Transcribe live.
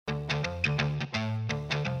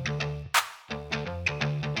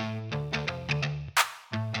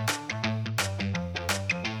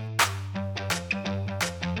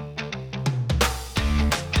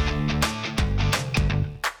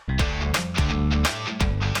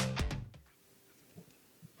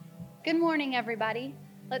Good morning, everybody.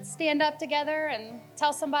 Let's stand up together and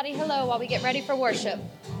tell somebody hello while we get ready for worship.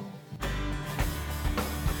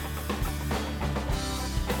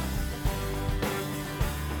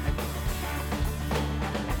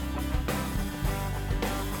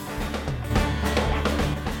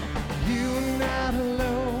 You're not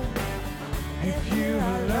alone if you're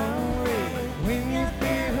lonely. When you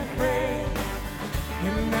feel afraid,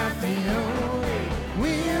 you're not the only.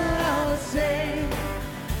 We're all the same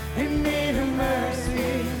in need of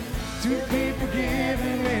mercy to be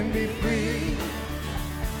forgiven and be free.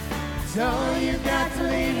 It's all you got to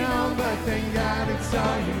lean on, but thank God it's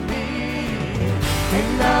all you need.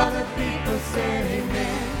 And all the people said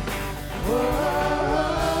amen.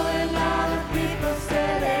 Whoa, and all the people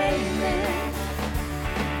said amen.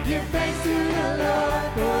 Give thanks to the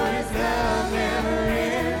Lord, for his love never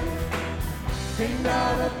ends. And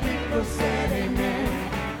all the people said amen.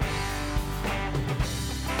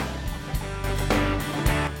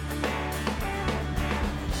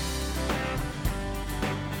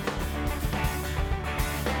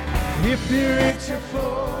 If you're rich or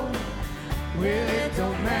poor, well, it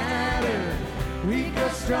don't matter. We go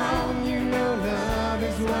strong, you know love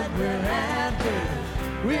is what we're after.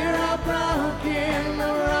 We're all broken, but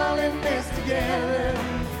we're all in this together.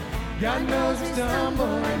 God knows we stumble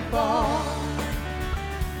and fall.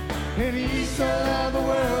 And he so loved the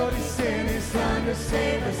world, he sent his son to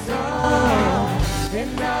save us all.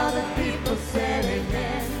 And all the people said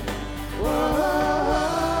amen.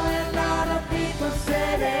 Whoa, and all the people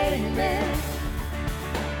said amen.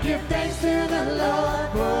 Give thanks to the Lord,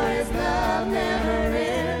 for his love never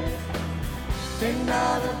ends. And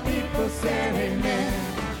all the people said amen.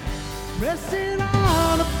 Blessed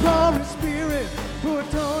are the poor in spirit, who are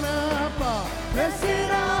torn apart.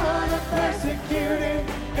 Blessed are the persecuted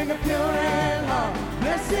and the pure in heart.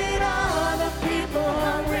 Blessed are the people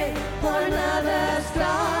hungry for another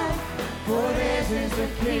star. For theirs is the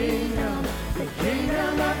kingdom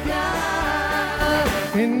of God.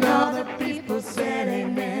 And all the people said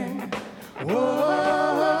amen.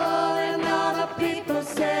 Whoa, and all the people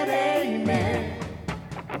said amen.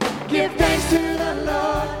 Give thanks to the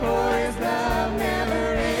Lord, for his love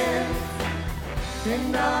never ends.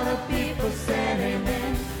 And all the people said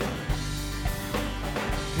amen.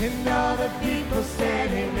 And all the people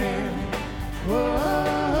said amen. Whoa,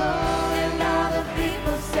 and all the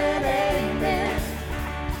people said amen.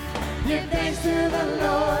 Give thanks to the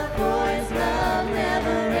Lord, for his love never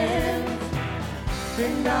ends.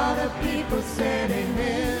 And all the people said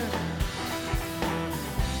amen.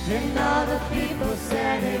 And all the people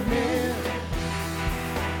said amen.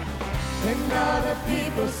 And all the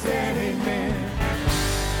people said amen.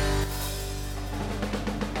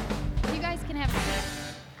 You guys can have a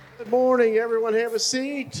seat. Good morning, everyone. Have a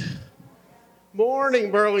seat. Morning,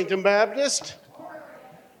 Burlington Baptist.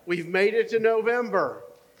 We've made it to November.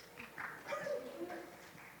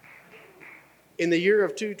 In the year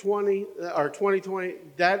of 2020,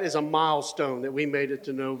 that is a milestone that we made it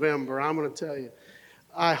to November. I'm going to tell you.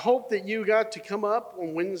 I hope that you got to come up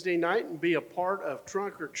on Wednesday night and be a part of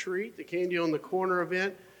Trunk or Treat, the Candy on the Corner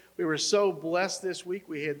event. We were so blessed this week.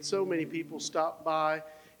 We had so many people stop by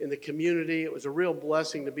in the community. It was a real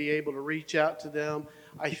blessing to be able to reach out to them.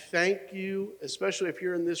 I thank you, especially if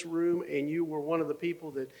you're in this room and you were one of the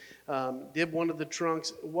people that did one of the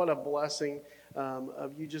trunks. What a blessing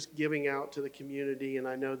of you just giving out to the community, and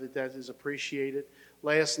I know that that is appreciated.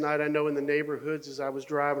 Last night, I know in the neighborhoods as I was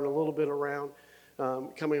driving a little bit around,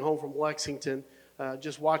 coming home from Lexington,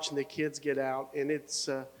 just watching the kids get out, and it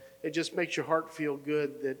just makes your heart feel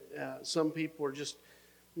good that some people are just,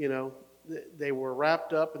 they were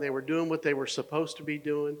wrapped up and they were doing what they were supposed to be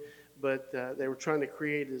doing, but they were trying to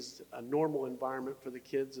create as a normal environment for the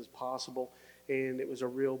kids as possible, and it was a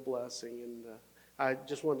real blessing. And I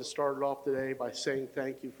just wanted to start it off today by saying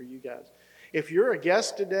thank you for you guys. If you're a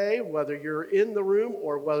guest today, whether you're in the room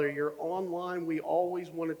or whether you're online, we always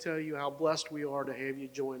want to tell you how blessed we are to have you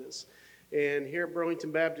join us. And here at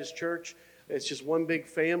Burlington Baptist Church, it's just one big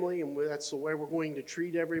family, and that's the way we're going to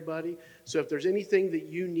treat everybody. So if there's anything that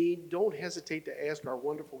you need, don't hesitate to ask our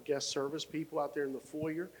wonderful guest service people out there in the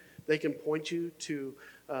foyer. They can point you to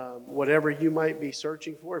whatever you might be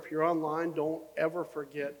searching for. If you're online, don't ever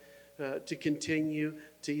forget to continue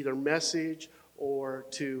to either message or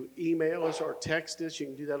to email us or text us. You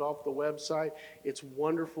can do that off the website. It's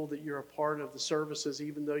wonderful that you're a part of the services,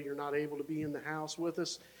 even though you're not able to be in the house with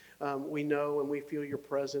us. We know and we feel your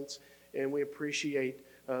presence, and we appreciate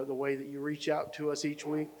the way that you reach out to us each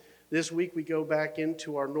week. This week we go back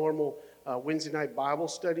into our normal Wednesday night Bible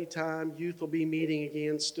study time. Youth will be meeting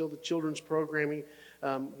again. Still the children's programming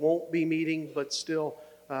won't be meeting, but still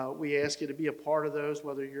We ask you to be a part of those,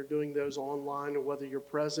 whether you're doing those online or whether you're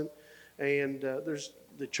present. And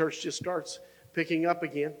the church just starts picking up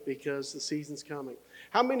again because the season's coming.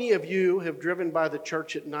 How many of you have driven by the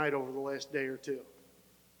church at night over the last day or two?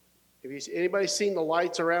 Anybody seen the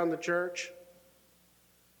lights around the church?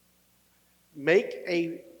 Make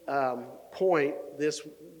a point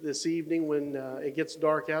this evening when it gets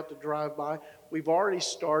dark out to drive by. We've already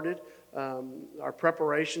started our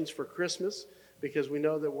preparations for Christmas because we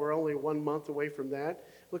know that we're only 1 month away from that.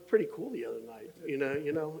 It looked pretty cool the other night,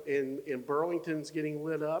 and Burlington's getting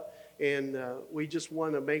lit up, and we just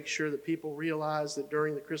want to make sure that people realize that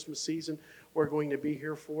during the Christmas season we're going to be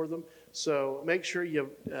here for them. So make sure you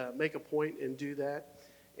make a point and do that.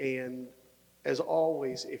 And as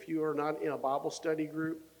always, if you are not in a Bible study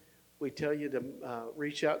group, we tell you to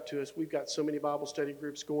reach out to us. We've got so many Bible study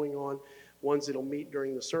groups going on, ones that'll meet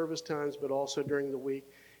during the service times, but also during the week.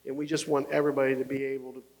 And we just want everybody to be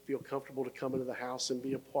able to feel comfortable to come into the house and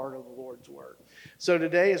be a part of the Lord's Word. So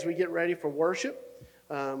today, as we get ready for worship,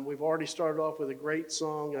 we've already started off with a great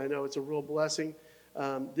song. I know it's a real blessing.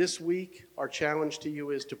 This week, our challenge to you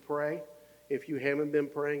is to pray. If you haven't been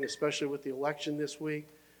praying, especially with the election this week,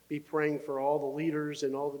 be praying for all the leaders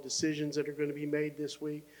and all the decisions that are going to be made this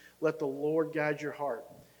week. Let the Lord guide your heart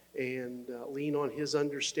and lean on His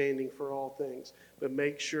understanding for all things. But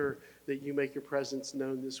make sure that you make your presence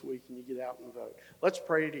known this week and you get out and vote. Let's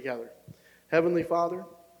pray together. Heavenly Father,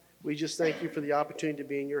 we just thank you for the opportunity to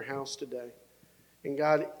be in your house today. And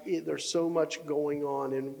God, there's so much going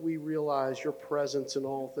on, and we realize your presence in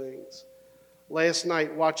all things. Last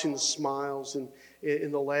night, watching the smiles and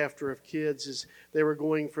the laughter of kids as they were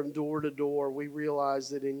going from door to door, we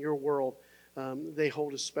realized that in your world, they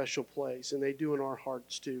hold a special place, and they do in our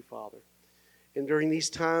hearts too, Father. And during these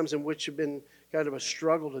times in which have been kind of a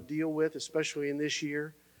struggle to deal with, especially in this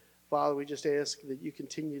year, Father, we just ask that you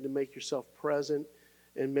continue to make yourself present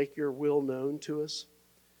and make your will known to us.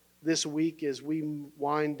 This week, as we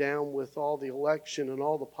wind down with all the election and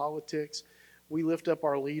all the politics, we lift up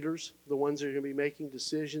our leaders, the ones that are going to be making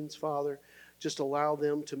decisions, Father. Just allow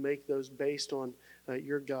them to make those based on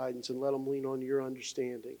your guidance and let them lean on your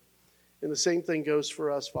understanding. And the same thing goes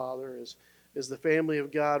for us, Father, as the family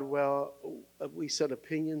of God. Well, we set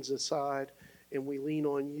opinions aside and we lean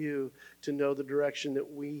on you to know the direction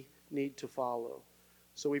that we need to follow.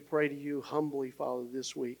 So we pray to you humbly, Father,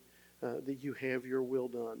 this week that you have your will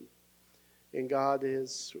done. And God,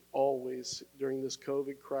 as always, during this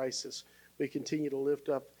COVID crisis, we continue to lift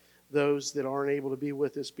up those that aren't able to be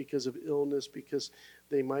with us because of illness, because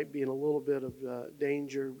they might be in a little bit of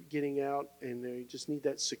danger getting out, and they just need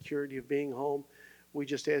that security of being home. We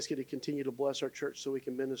just ask you to continue to bless our church so we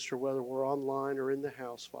can minister, whether we're online or in the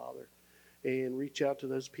house, Father, and reach out to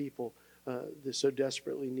those people that so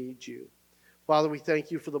desperately need you. Father, we thank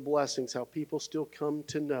you for the blessings, how people still come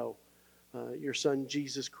to know your Son,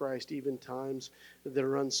 Jesus Christ, even times that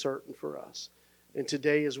are uncertain for us. And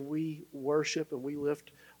today, as we worship and we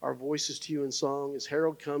lift our voices to you in song, as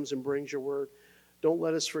Harold comes and brings your word, don't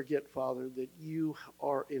let us forget, Father, that you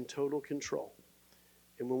are in total control.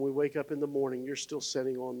 And when we wake up in the morning, you're still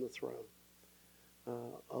sitting on the throne.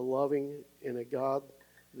 A loving and a God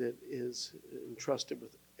that is entrusted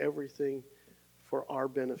with everything for our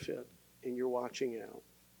benefit, and you're watching out.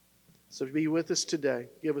 So be with us today.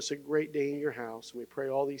 Give us a great day in your house. And we pray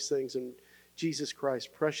all these things in Jesus Christ's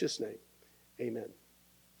precious name. Amen.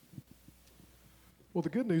 Well, the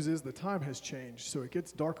good news is the time has changed, so it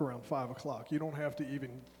gets dark around 5 o'clock. You don't have to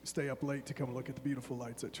even stay up late to come look at the beautiful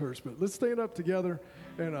lights at church. But let's stand up together,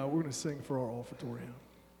 and we're going to sing for our offertorium.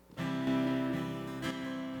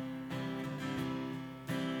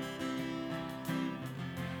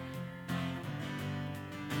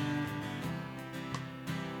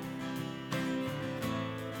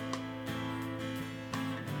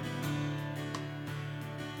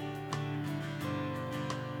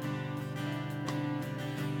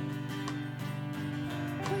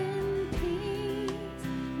 When peace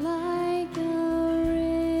like a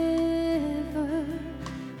river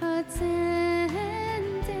attends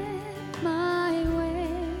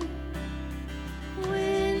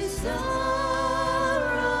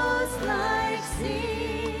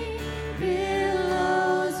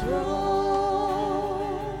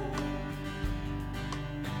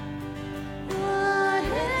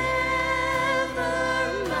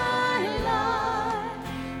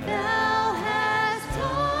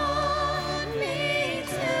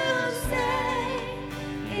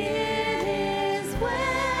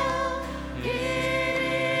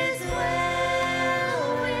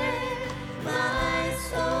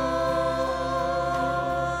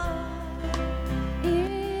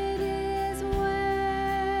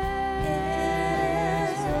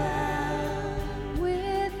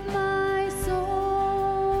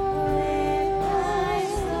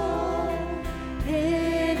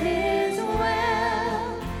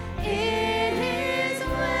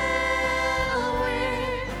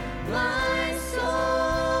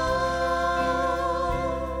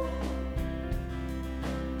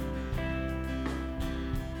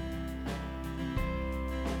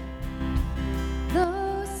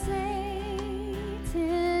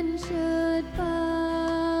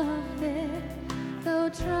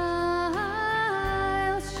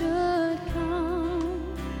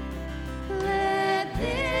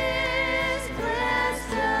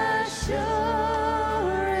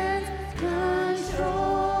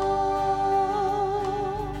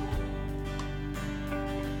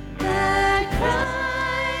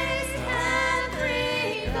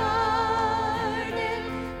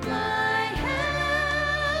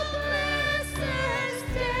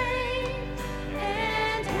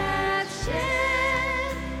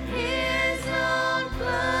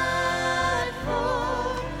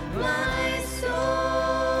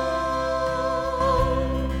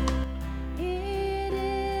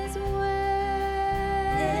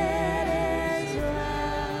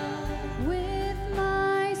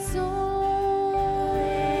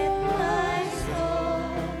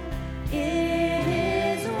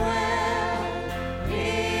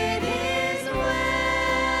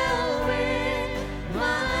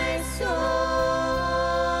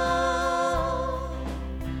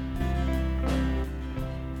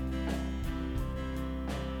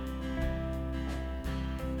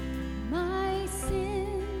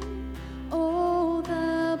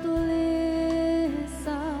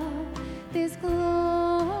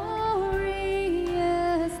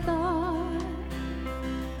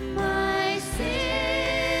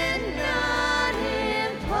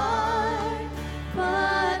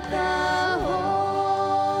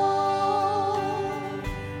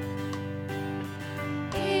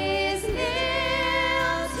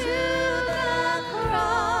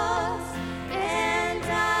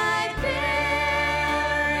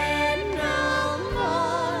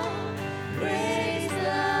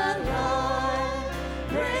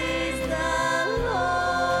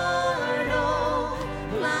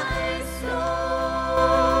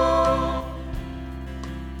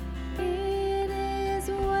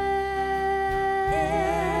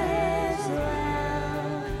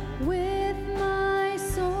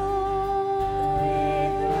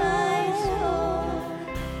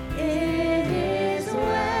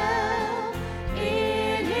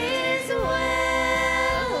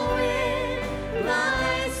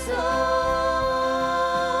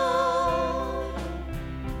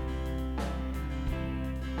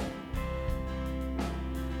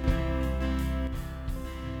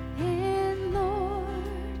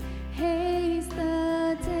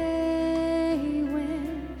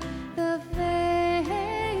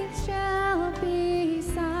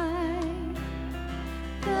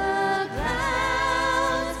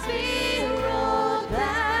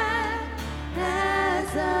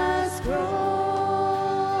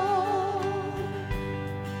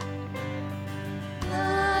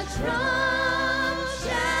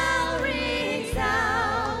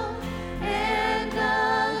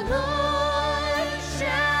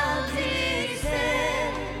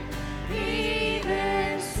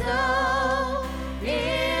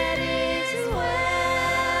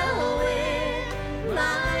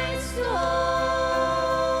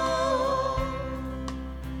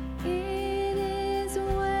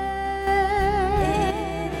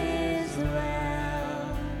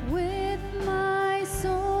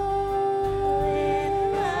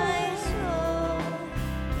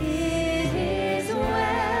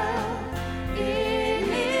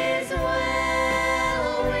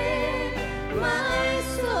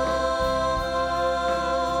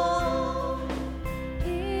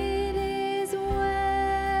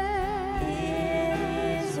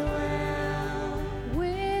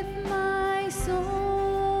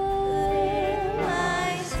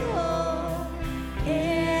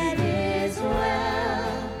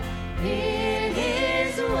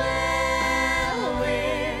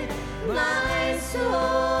soul.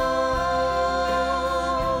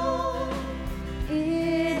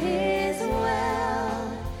 It is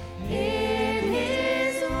well, it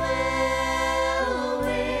is well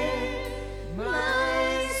with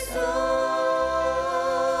my soul.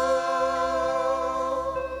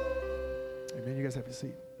 Amen. You guys have a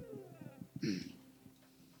seat.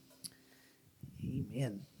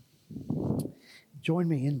 Amen. Join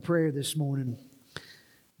me in prayer this morning.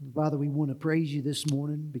 Father, we want to praise you this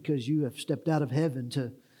morning because you have stepped out of heaven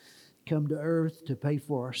to come to earth to pay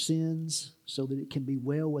for our sins so that it can be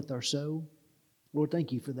well with our soul. Lord,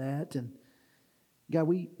 thank you for that. And God,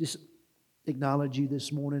 we just acknowledge you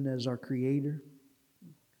this morning as our Creator,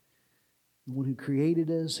 the one who created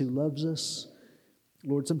us, who loves us.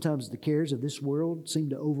 Lord, sometimes the cares of this world seem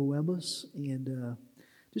to overwhelm us, and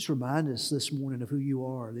just remind us this morning of who you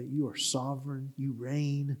are, that you are sovereign, you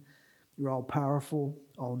reign, you're all-powerful,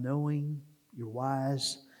 all-knowing, you're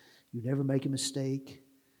wise, you never make a mistake.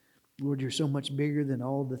 Lord, you're so much bigger than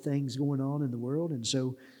all the things going on in the world, and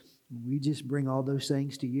so we just bring all those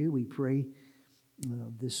things to you. We pray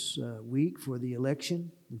this week for the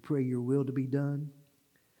election. We pray your will to be done.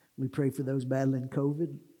 We pray for those battling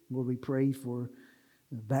COVID. Lord, we pray for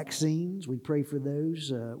vaccines. We pray for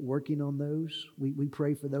those working on those. We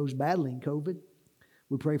pray for those battling COVID.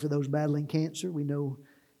 We pray for those battling cancer. We know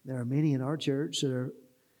there are many in our church that are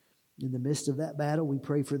in the midst of that battle. We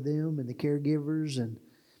pray for them and the caregivers and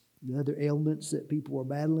the other ailments that people are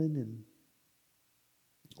battling. And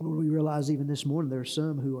Lord, we realize even this morning there are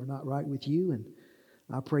some who are not right with you, and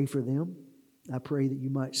I pray for them. I pray that you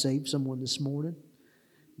might save someone this morning,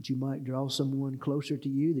 that you might draw someone closer to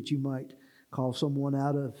you, that you might call someone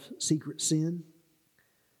out of secret sin.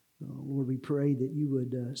 Lord, we pray that you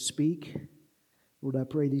would speak. Lord, I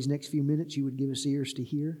pray these next few minutes you would give us ears to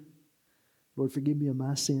hear. Lord, forgive me of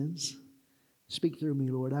my sins. Speak through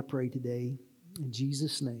me, Lord, I pray today. In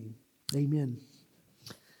Jesus' name, amen.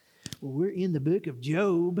 Well, we're in the book of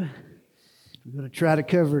Job. We're going to try to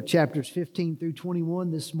cover chapters 15 through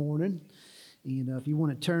 21 this morning. And if you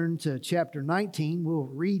want to turn to chapter 19, we'll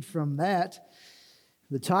read from that.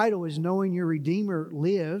 The title is Knowing Your Redeemer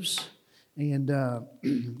Lives. And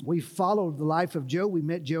we followed the life of Job. We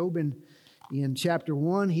met Job in chapter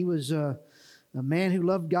 1. He was a man who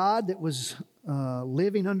loved God, that was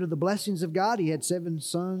living under the blessings of God. He had 7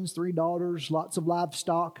 sons, 3 daughters, lots of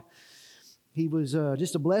livestock. He was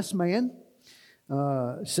just a blessed man.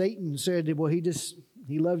 Satan said, well,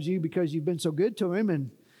 he loves you because you've been so good to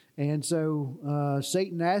him. And so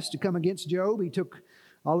Satan asked to come against Job. He took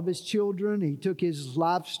all of his children. He took his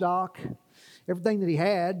livestock, everything that he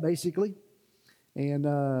had, basically. And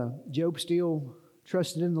Job still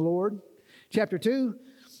trusted in the Lord. Chapter 2,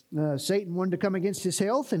 Satan wanted to come against his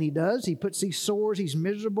health, and he does. He puts these sores. He's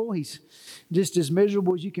miserable. He's just as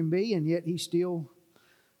miserable as you can be, and yet he still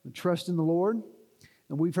trusts in the Lord.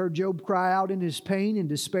 And we've heard Job cry out in his pain and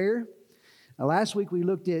despair. Last week we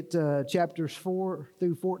looked at chapters 4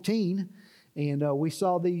 through 14, and we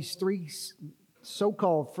saw these 3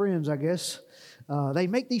 so-called friends, I guess. They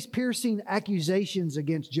make these piercing accusations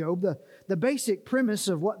against Job. The basic premise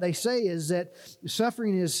of what they say is that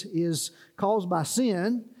suffering is caused by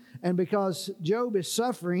sin, and because Job is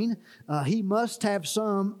suffering, he must have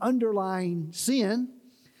some underlying sin.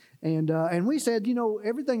 And we said,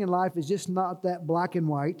 everything in life is just not that black and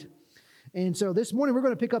white. And so this morning we're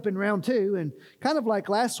going to pick up in round 2, and kind of like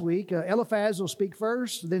last week, Eliphaz will speak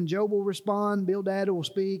first, then Job will respond, Bildad will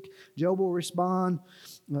speak, Job will respond,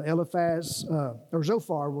 Eliphaz or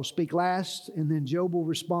Zophar will speak last, and then Job will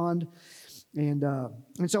respond. And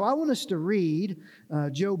so I want us to read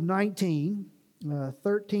Job 19,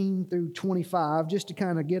 13 through 25, just to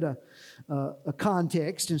kind of get a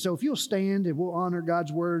context. And so if you'll stand and we'll honor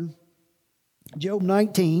God's word. Job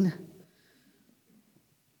 19.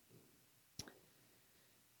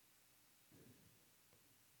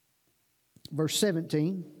 Verse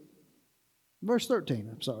 13,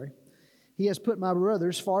 I'm sorry. He has put my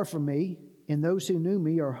brothers far from me, and those who knew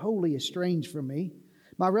me are wholly estranged from me.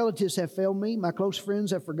 My relatives have failed me. My close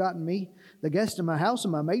friends have forgotten me. The guests in my house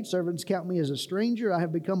and my maidservants count me as a stranger. I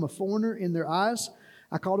have become a foreigner in their eyes.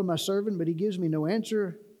 I called him my servant, but he gives me no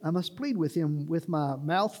answer. I must plead with him with my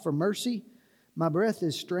mouth for mercy. My breath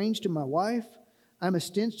is strange to my wife. I am a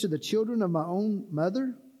stench to the children of my own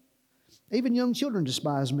mother. Even young children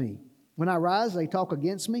despise me. When I rise, they talk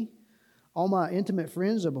against me. All my intimate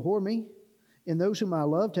friends abhor me, and those whom I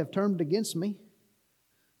loved have turned against me.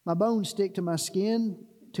 My bones stick to my skin,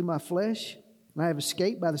 to my flesh, and I have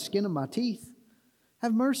escaped by the skin of my teeth.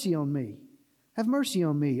 Have mercy on me. Have mercy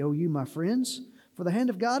on me, O you, my friends, for the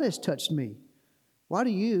hand of God has touched me. Why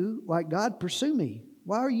do you, like God, pursue me?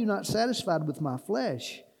 Why are you not satisfied with my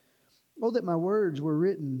flesh? Oh, that my words were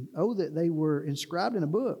written. Oh, that they were inscribed in a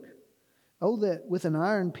book. Oh, that with an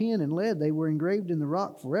iron pen and lead they were engraved in the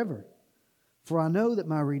rock forever. For I know that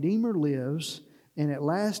my Redeemer lives, and at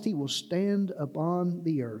last he will stand upon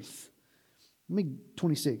the earth.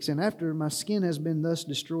 26. And after my skin has been thus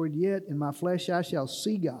destroyed, yet in my flesh I shall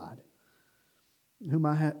see God, whom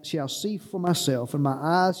I shall see for myself, and my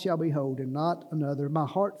eyes shall behold, and not another. My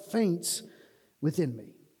heart faints within me.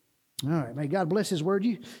 All right, may God bless His word.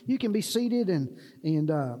 You can be seated, and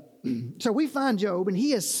so we find Job, and he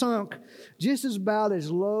has sunk just about as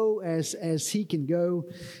low as he can go,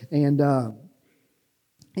 and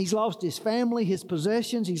he's lost his family, his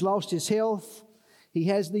possessions, he's lost his health. He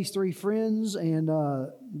has these three friends, and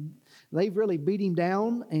they've really beat him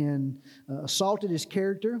down and assaulted his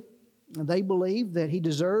character. They believe that he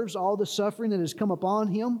deserves all the suffering that has come upon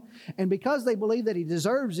him. And because they believe that he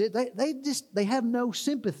deserves it, they have no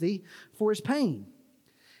sympathy for his pain.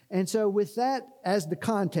 And so with that as the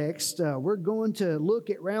context, we're going to look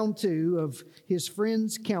at round 2 of his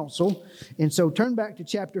friends' counsel. And so turn back to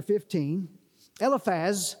chapter 15.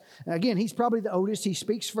 Eliphaz, again, he's probably the oldest. He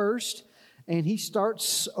speaks first. And he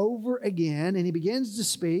starts over again, and he begins to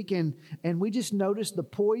speak, and we just notice the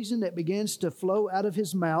poison that begins to flow out of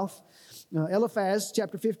his mouth. Eliphaz,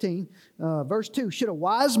 chapter 15, verse 2, should a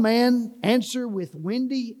wise man answer with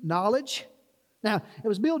windy knowledge? Now, it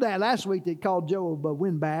was Bildad last week that called Job a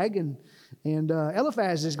windbag, and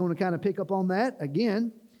Eliphaz is going to kind of pick up on that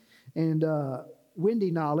again, and windy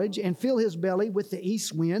knowledge, and fill his belly with the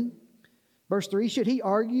east wind. Verse 3, should he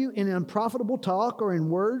argue in unprofitable talk or in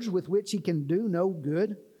words with which he can do no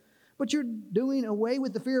good? But you're doing away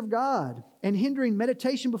with the fear of God and hindering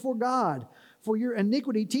meditation before God. For your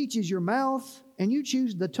iniquity teaches your mouth, and you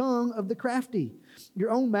choose the tongue of the crafty.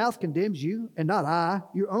 Your own mouth condemns you, and not I.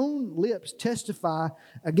 Your own lips testify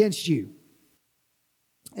against you.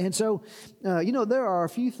 And so, there are a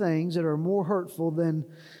few things that are more hurtful than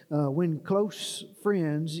when close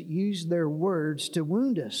friends use their words to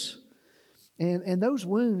wound us. And those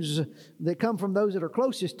wounds that come from those that are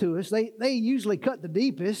closest to us, they usually cut the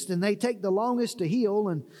deepest and they take the longest to heal.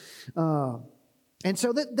 And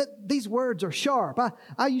so these words are sharp.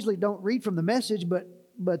 I usually don't read from the Message,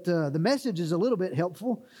 but the Message is a little bit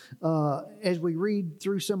helpful as we read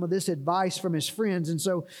through some of this advice from his friends. And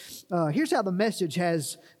so here's how the Message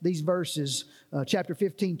has these verses, chapter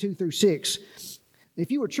 15, 2 through 6.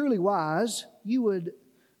 If you were truly wise,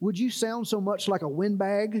 would you sound so much like a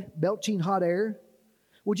windbag belching hot air?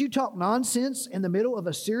 Would you talk nonsense in the middle of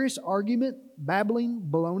a serious argument, babbling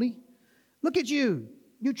baloney? Look at you.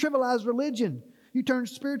 You trivialize religion. You turn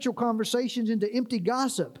spiritual conversations into empty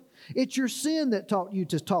gossip. It's your sin that taught you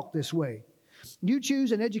to talk this way. You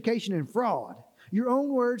choose an education in fraud. Your own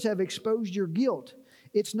words have exposed your guilt.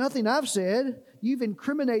 It's nothing I've said. You've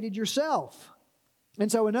incriminated yourself.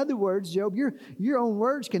 And so in other words, Job, your own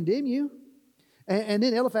words condemn you. And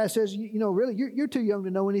then Eliphaz says, really, you're too young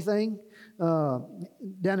to know anything.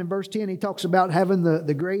 Down in verse 10, he talks about having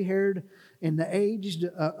the gray-haired and the aged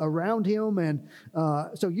around him. And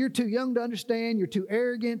so you're too young to understand. You're too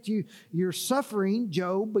arrogant. You're suffering,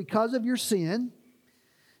 Job, because of your sin.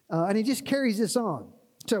 And he just carries this on.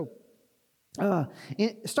 So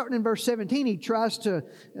starting in verse 17, he tries to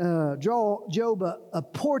draw Job a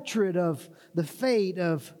portrait of the fate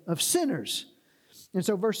of sinners. And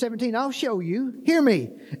so verse 17, I'll show you, hear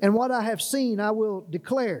me, and what I have seen I will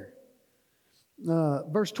declare.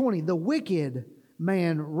 Verse 20, the wicked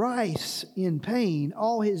man writhes in pain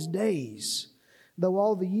all his days, though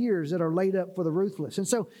all the years that are laid up for the ruthless. And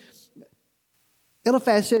so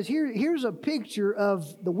Eliphaz says, here's a picture of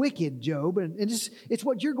the wicked, Job, and it's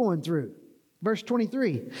what you're going through. Verse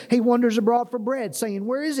 23, he wanders abroad for bread, saying,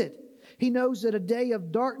 where is it? He knows that a day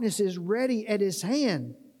of darkness is ready at his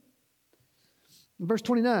hand. Verse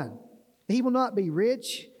 29, he will not be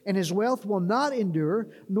rich, and his wealth will not endure,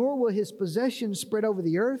 nor will his possessions spread over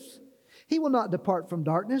the earth. He will not depart from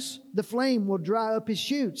darkness. The flame will dry up his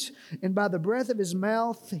shoots, and by the breath of his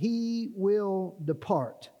mouth he will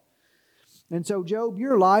depart. And so, Job,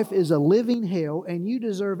 your life is a living hell, and you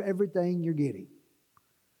deserve everything you're getting.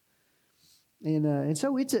 And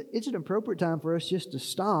so it's an appropriate time for us just to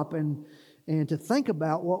stop and to think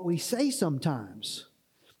about what we say sometimes.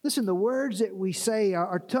 Listen, the words that we say,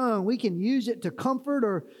 our tongue, we can use it to comfort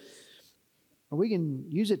or we can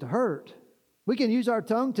use it to hurt. We can use our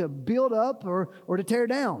tongue to build up or to tear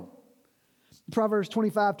down. Proverbs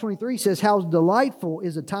 25:23 says, how delightful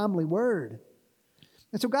is a timely word.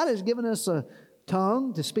 And so God has given us a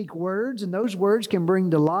tongue to speak words, and those words can bring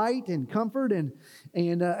delight and comfort. And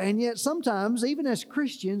yet sometimes, even as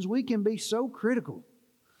Christians, we can be so critical.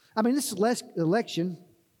 I mean, this election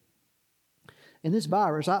and this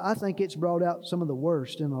virus, I think it's brought out some of the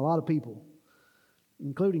worst in a lot of people,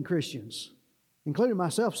 including Christians, including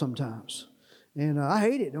myself sometimes. And I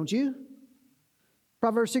hate it, don't you?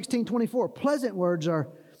 Proverbs 16:24, pleasant words are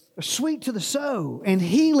sweet to the soul and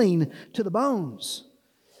healing to the bones.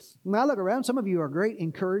 When I look around, some of you are great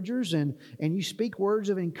encouragers, and you speak words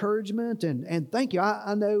of encouragement, and thank you.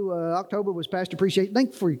 I know October was Pastor Appreciation.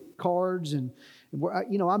 Thank you for your cards, and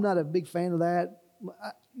I'm not a big fan of that.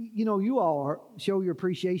 You all show your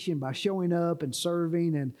appreciation by showing up and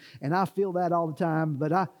serving, and I feel that all the time,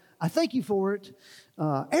 but I thank you for it.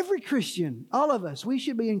 Every Christian, all of us, we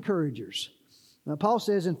should be encouragers. Paul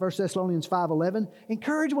says in 1 Thessalonians 5:11,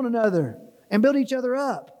 encourage one another and build each other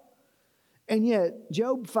up. And yet,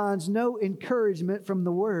 Job finds no encouragement from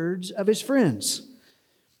the words of his friends.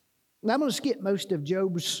 Now, I'm going to skip most of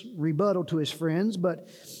Job's rebuttal to his friends, but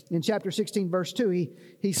in chapter 16, verse 2,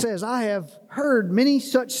 he says, I have heard many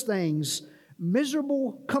such things.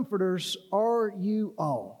 Miserable comforters are you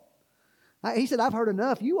all. He said, I've heard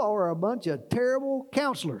enough. You all are a bunch of terrible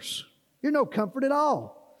counselors. You're no comfort at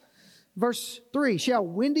all. Verse 3, shall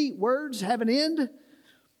windy words have an end?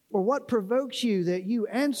 Or what provokes you that you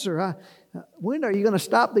answer? When are you going to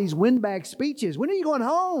stop these windbag speeches? When are you going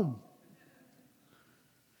home?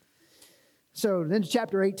 So then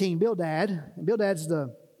chapter 18, Bildad. Bildad's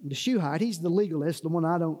the Shuhite. He's the legalist, the one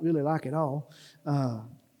I don't really like at all.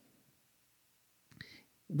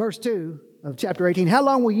 Verse 2 of chapter 18, how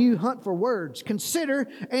long will you hunt for words? Consider,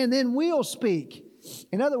 and then we'll speak.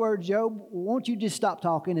 In other words, Job, won't you just stop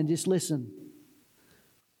talking and just listen?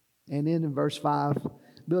 And then in verse 5,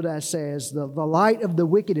 Bildad says, the light of the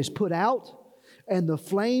wicked is put out, and the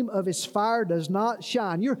flame of his fire does not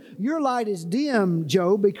shine. Your light is dim,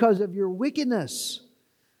 Job, because of your wickedness.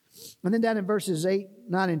 And then down in verses 8,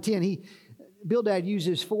 9, and 10, Bildad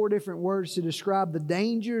uses 4 different words to describe the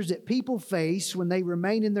dangers that people face when they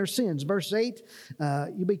remain in their sins. Verse 8,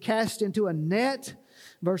 you'll be cast into a net.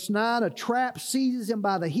 Verse 9, a trap seizes him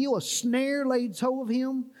by the heel, a snare lays hold of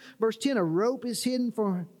him. Verse 10, a rope is hidden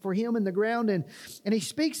for him in the ground. And he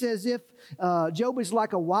speaks as if Job is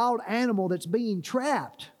like a wild animal that's being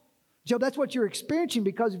trapped. Job, that's what you're experiencing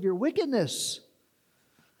because of your wickedness.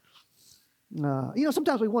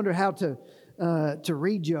 Sometimes we wonder how to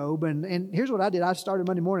read Job. And here's what I did. I started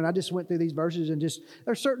Monday morning. I just went through these verses and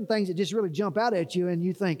there's certain things that just really jump out at you. And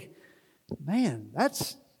you think, man,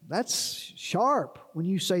 that's sharp when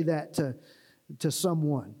you say that to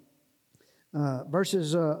someone.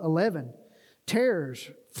 Verses 11, terrors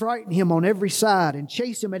frighten him on every side and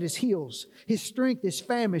chase him at his heels. His strength is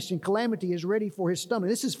famished and calamity is ready for his stomach.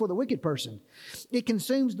 This is for the wicked person. It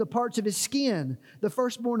consumes the parts of his skin. The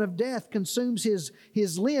firstborn of death consumes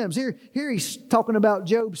his limbs. Here he's talking about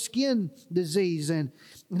Job's skin disease, and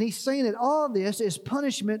he's saying that all this is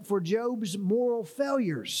punishment for Job's moral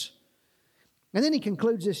failures. And then he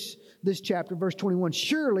concludes this chapter, verse 21.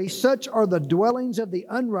 Surely such are the dwellings of the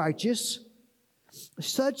unrighteous.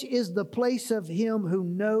 Such is the place of him who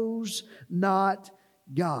knows not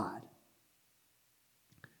God.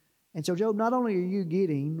 And so, Job, not only are you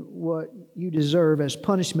getting what you deserve as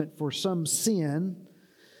punishment for some sin,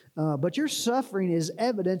 but your suffering is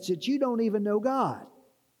evidence that you don't even know God.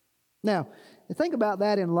 Now, think about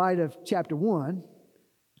that in light of chapter 1.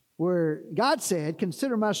 Where God said,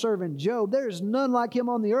 consider my servant Job. There is none like him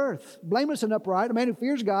on the earth. Blameless and upright, a man who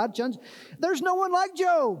fears God. There's no one like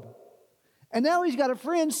Job. And now he's got a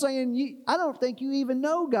friend saying, I don't think you even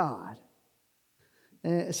know God.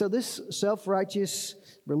 So this self-righteous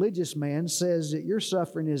religious man says that your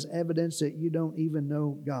suffering is evidence that you don't even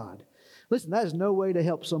know God. Listen, that is no way to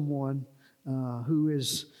help someone who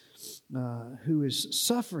is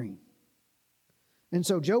suffering. And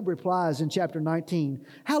so Job replies in chapter 19,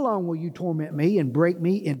 how long will you torment me and break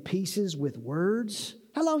me in pieces with words?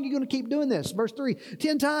 How long are you going to keep doing this? Verse 3,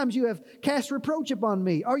 10 times you have cast reproach upon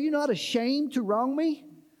me. Are you not ashamed to wrong me?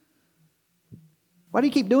 Why do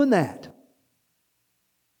you keep doing that?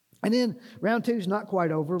 And then round 2 is not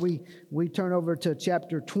quite over. We turn over to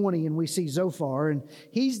chapter 20 and we see Zophar, and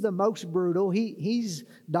he's the most brutal. He's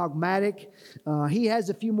dogmatic. He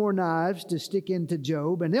has a few more knives to stick into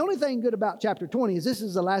Job. And the only thing good about chapter 20 is this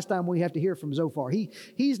is the last time we have to hear from Zophar.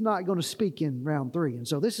 He's not going to speak in round 3. And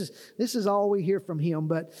so this is all we hear from him.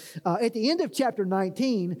 But at the end of chapter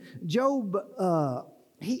 19, Job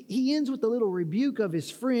He ends with a little rebuke of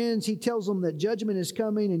his friends. He tells them that judgment is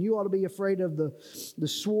coming and you ought to be afraid of the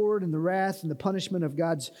sword and the wrath and the punishment of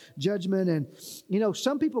God's judgment. And,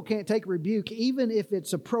 some people can't take rebuke even if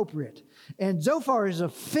it's appropriate. And Zophar is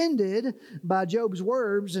offended by Job's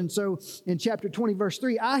words. And so in chapter 20, verse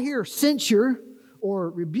 3, I hear censure or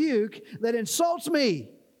rebuke that insults me.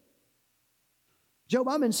 Job,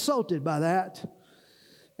 I'm insulted by that.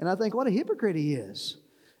 And I think what a hypocrite he is.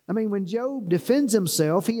 I mean, when Job defends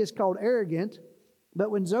himself, he is called arrogant. But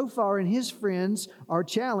when Zophar and his friends are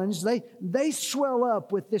challenged, they swell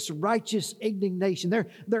up with this righteous indignation.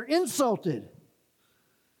 They're insulted.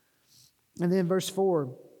 And then verse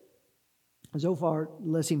 4, Zophar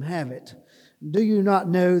lets him have it. Do you not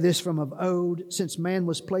know this from of old, since man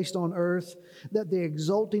was placed on earth, that the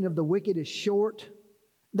exulting of the wicked is short,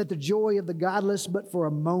 that the joy of the godless but for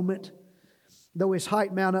a moment? Though his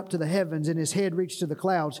height mount up to the heavens and his head reach to the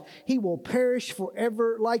clouds, he will perish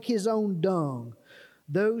forever like his own dung.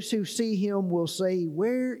 Those who see him will say,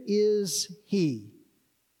 where is he?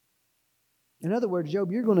 In other words,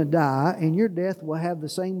 Job, you're going to die, and your death will have the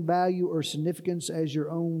same value or significance as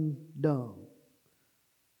your own dung.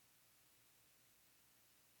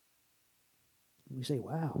 We say,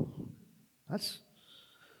 wow, that's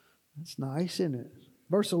nice, isn't it?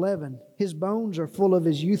 Verse 11, his bones are full of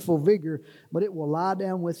his youthful vigor, but it will lie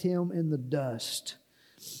down with him in the dust.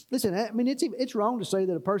 Listen, I mean, it's wrong to say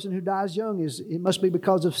that a person who dies young it must be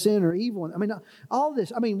because of sin or evil. I mean, all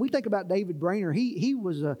this. I mean, we think about David Brainerd. He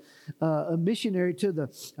was a missionary to the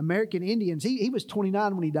American Indians. He was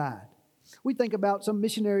 29 when he died. We think about some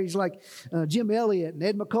missionaries like Jim Elliot and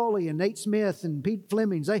Ed McCauley and Nate Smith and Pete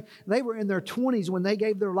Flemings. They were in their 20s when they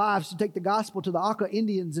gave their lives to take the gospel to the Auca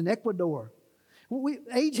Indians in Ecuador.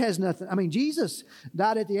 Age has nothing. I mean, Jesus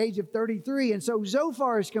died at the age of 33, and so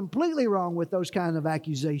Zophar is completely wrong with those kind of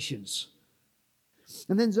accusations.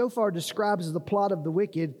 And then Zophar describes the plot of the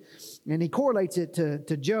wicked, and he correlates it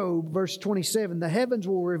to Job, verse 27. The heavens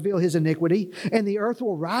will reveal his iniquity, and the earth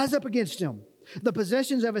will rise up against him. The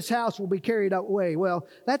possessions of his house will be carried away. Well,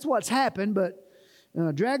 that's what's happened, but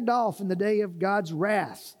dragged off in the day of God's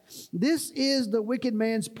wrath. This is the wicked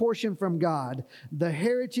man's portion from God, the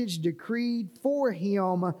heritage decreed for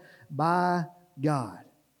him by God.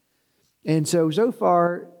 And so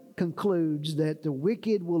Zophar concludes that the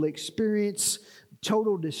wicked will experience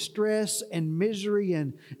total distress and misery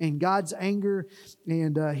and God's anger.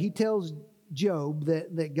 And he tells Job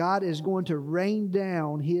that God is going to rain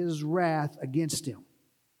down his wrath against him.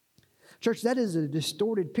 Church, that is a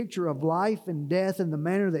distorted picture of life and death and the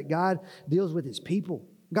manner that God deals with His people.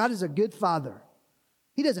 God is a good Father.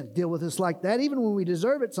 He doesn't deal with us like that, even when we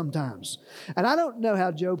deserve it sometimes. And I don't know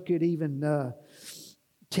how Job could even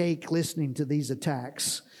take listening to these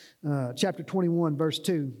attacks. Chapter 21, verse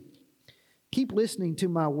 2. Keep listening to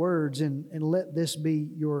my words and let this be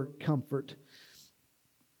your comfort.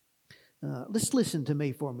 Let's listen to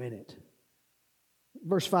me for a minute.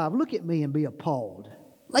 Verse 5, look at me and be appalled.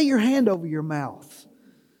 Lay your hand over your mouth.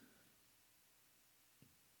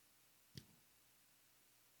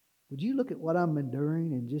 Would you look at what I'm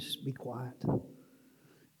enduring and just be quiet?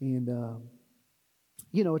 And,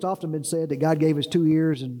 it's often been said that God gave us 2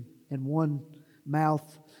 ears and one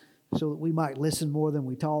mouth so that we might listen more than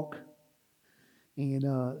we talk.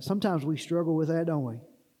 And sometimes we struggle with that, don't we?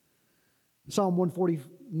 Psalm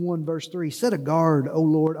 141, verse 3, set a guard, O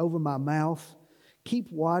Lord, over my mouth.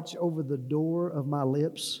 Keep watch over the door of my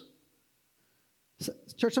lips.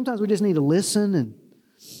 Church, sometimes we just need to listen and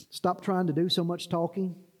stop trying to do so much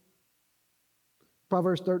talking.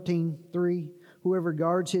 Proverbs 13:3, whoever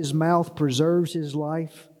guards his mouth preserves his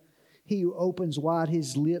life. He who opens wide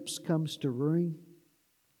his lips comes to ruin.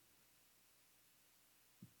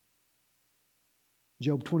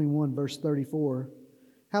 Job 21, verse 34,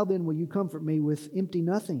 how then will you comfort me with empty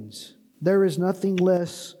nothings? There is nothing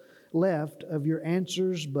less left of your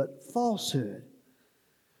answers but falsehood.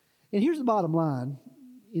 And here's the bottom line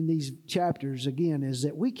in these chapters, again, is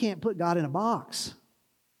that we can't put God in a box.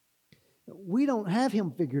 We don't have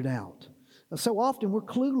Him figured out. So often we're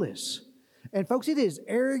clueless. And folks, it is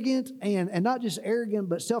arrogant and not just arrogant,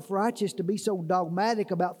 but self-righteous to be so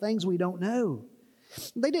dogmatic about things we don't know.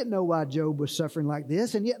 They didn't know why Job was suffering like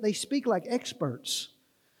this, and yet they speak like experts.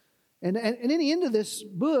 And in the end of this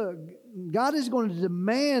book, God is going to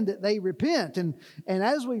demand that they repent. And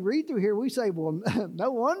as we read through here, we say, well,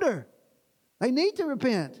 no wonder. They need to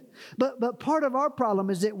repent. But part of our problem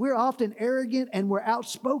is that we're often arrogant and we're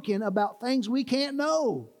outspoken about things we can't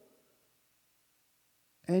know.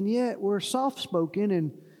 And yet we're soft-spoken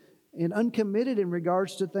and uncommitted in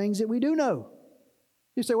regards to things that we do know.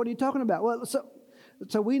 You say, what are you talking about? Well,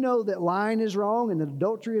 so we know that lying is wrong, and that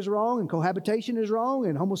adultery is wrong, and cohabitation is wrong,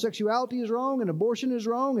 and homosexuality is wrong, and abortion is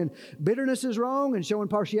wrong, and bitterness is wrong, and showing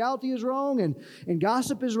partiality is wrong, and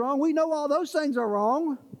gossip is wrong. We know all those things are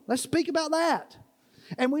wrong. Let's speak about that.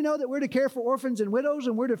 And we know that we're to care for orphans and widows,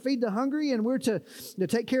 and we're to feed the hungry, and we're to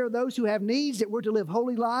take care of those who have needs, that we're to live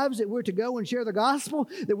holy lives, that we're to go and share the gospel,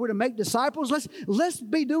 that we're to make disciples. Let's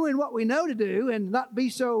be doing what we know to do and not be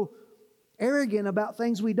so arrogant about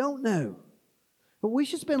things we don't know. But we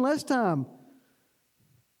should spend less time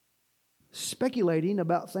speculating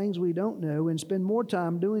about things we don't know and spend more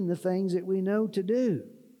time doing the things that we know to do.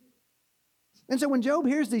 And so when Job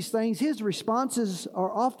hears these things, his responses are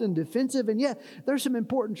often defensive, and yet there's some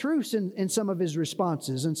important truths in some of his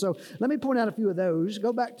responses. And so let me point out a few of those.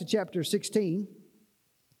 Go back to chapter 16.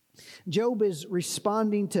 Job is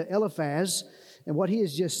responding to Eliphaz and what he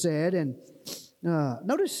has just said. And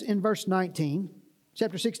notice in verse 19,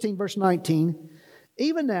 chapter 16, verse 19,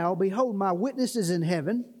 even now, behold, my witness is in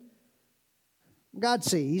heaven. God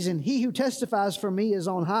sees, and he who testifies for me is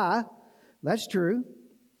on high. That's true.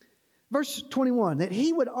 Verse 21, that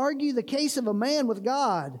he would argue the case of a man with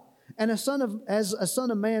God and as a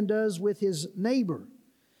son of man does with his neighbor.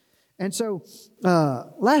 And so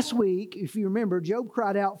last week, if you remember, Job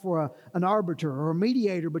cried out for an arbiter or a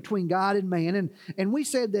mediator between God and man. And we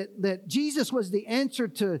said that Jesus was the answer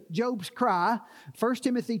to Job's cry. 1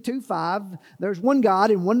 Timothy 2:5, there's one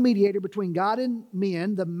God and one mediator between God and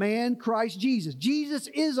men, the man Christ Jesus. Jesus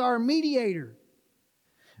is our mediator.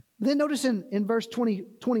 Then notice in verse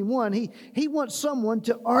 21, he wants someone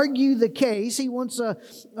to argue the case. He wants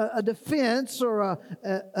a defense or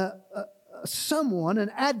someone,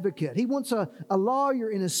 an advocate. He wants a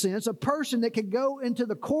lawyer in a sense, a person that could go into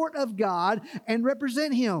the court of God and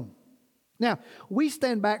represent him. Now, we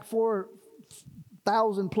stand back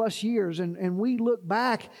 4,000 plus years and we look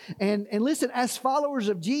back and listen, as followers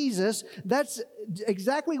of Jesus, that's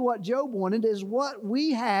exactly what Job wanted, is what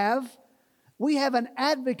we have. We have an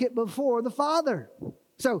advocate before the Father.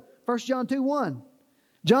 So, 1 John 2:1.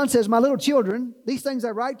 John says, my little children, these things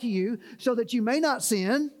I write to you so that you may not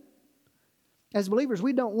sin. As believers,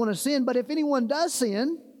 we don't want to sin, but if anyone does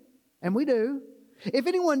sin, and we do, if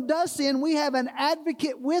anyone does sin, we have an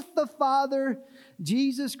advocate with the Father,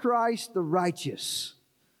 Jesus Christ the righteous.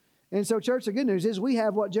 And so, church, the good news is we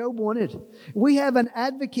have what Job wanted. We have an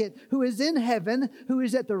advocate who is in heaven, who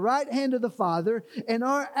is at the right hand of the Father, and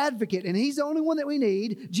our advocate, and He's the only one that we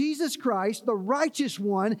need, Jesus Christ, the righteous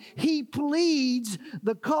one. He pleads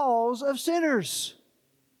the cause of sinners.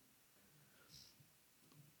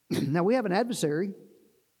 Now, we have an adversary,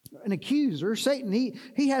 an accuser, Satan.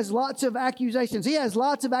 He has lots of accusations. He has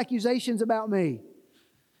lots of accusations about me.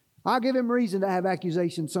 I'll give him reason to have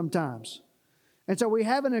accusations sometimes. And so we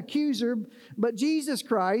have an accuser, but Jesus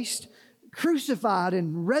Christ, crucified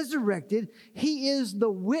and resurrected, He is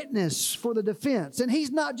the witness for the defense. And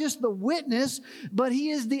He's not just the witness, but He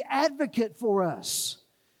is the advocate for us.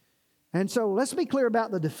 And so let's be clear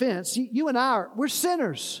about the defense. You and I, we're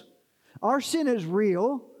sinners. Our sin is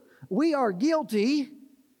real. We are guilty.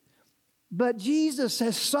 But Jesus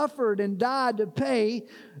has suffered and died to pay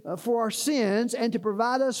for our sins and to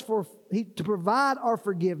provide our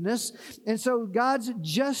forgiveness. And so God's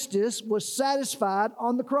justice was satisfied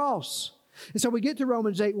on the cross. And so we get to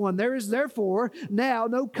Romans 8:1. There is therefore now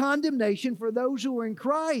no condemnation for those who are in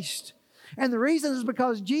Christ. And the reason is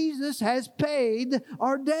because Jesus has paid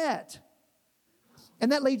our debt.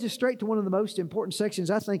 And that leads us straight to one of the most important sections,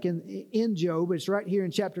 I think, in Job. It's right here in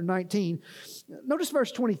chapter 19. Notice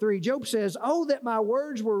verse 23. Job says, oh, that my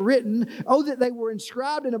words were written. Oh, that they were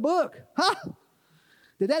inscribed in a book. Huh?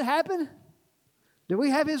 Did that happen? Did we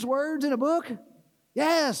have His words in a book?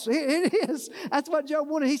 Yes, it is. That's what Job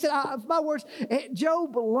wanted. He said, my words,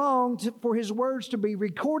 Job longed for his words to be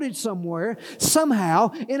recorded somewhere,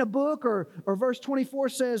 somehow, in a book, or verse 24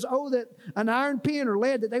 says, oh, that an iron pen or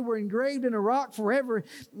lead, that they were engraved in a rock forever.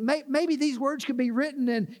 Maybe these words could be written,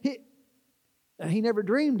 and he never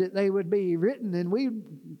dreamed that they would be written, and we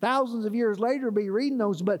thousands of years later be reading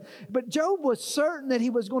those. But Job was certain that he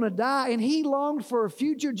was going to die, and he longed for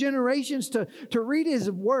future generations to read his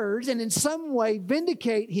words and in some way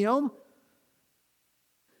vindicate him.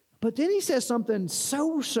 But then he says something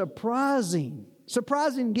so surprising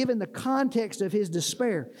given the context of his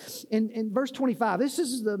despair. In verse 25, this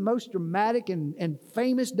is the most dramatic and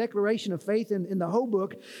famous declaration of faith in the whole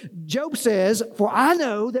book. Job says, for I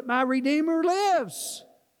know that my Redeemer lives,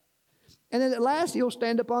 and that at last He'll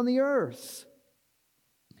stand upon the earth.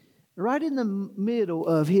 Right in the middle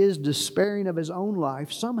of his despairing of his own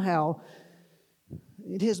life, somehow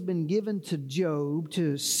it has been given to Job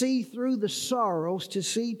to see through the sorrows, to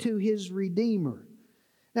see to his Redeemer.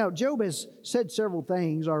 Now, Job has said several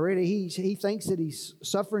things already. He thinks that he's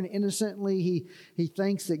suffering innocently. He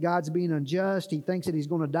thinks that God's being unjust. He thinks that he's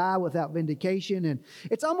going to die without vindication. And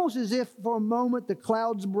it's almost as if for a moment the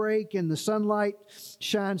clouds break and the sunlight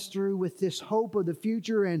shines through with this hope of the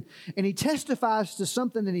future. And he testifies to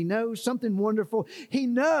something that he knows, something wonderful. He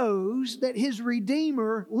knows that his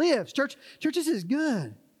Redeemer lives. Church, this is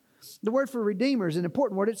good. The word for Redeemer is an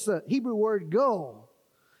important word. It's the Hebrew word goel.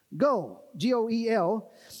 Goel,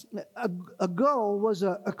 G-O-E-L. A goel was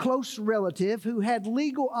a close relative who had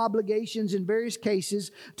legal obligations in various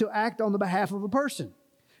cases to act on the behalf of a person.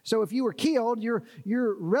 So if you were killed, your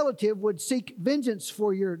relative would seek vengeance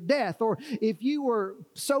for your death. Or if you were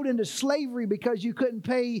sold into slavery because you couldn't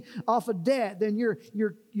pay off a debt, then your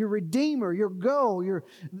redeemer, your goel,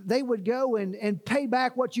 they would go and pay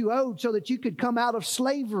back what you owed so that you could come out of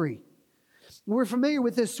slavery. We're familiar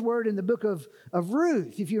with this word in the book of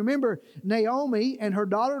Ruth. If you remember, Naomi and her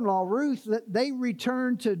daughter-in-law Ruth, they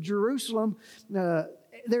returned to Jerusalem.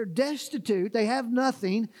 They're destitute. They have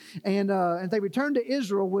nothing. And they return to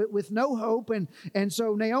Israel with no hope. And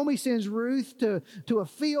so Naomi sends Ruth to a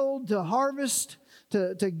field to harvest,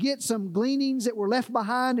 to get some gleanings that were left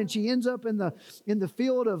behind. And she ends up in the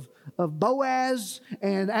field of Boaz.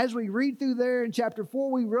 And as we read through there in chapter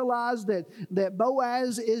 4, we realize that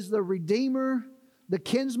Boaz is the redeemer, the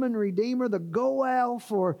kinsman redeemer, the goel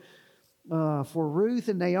for Ruth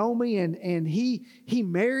and Naomi, and he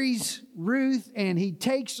marries Ruth, and he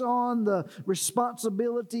takes on the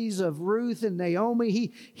responsibilities of Ruth and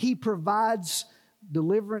Naomi. He provides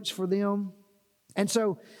deliverance for them. And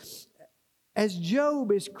so as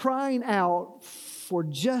Job is crying out for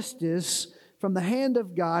justice from the hand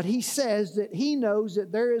of God, he says that he knows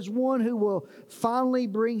that there is one who will finally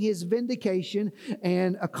bring his vindication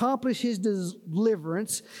and accomplish his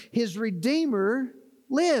deliverance. His Redeemer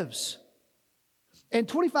lives. And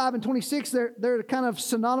 25 and 26, they're kind of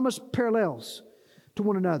synonymous parallels to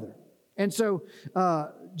one another. And so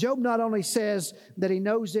Job not only says that he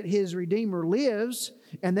knows that his Redeemer lives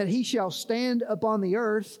and that he shall stand upon the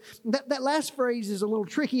earth. That last phrase is a little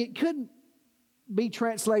tricky. It couldn't be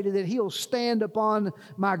translated that he'll stand upon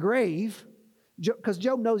my grave, because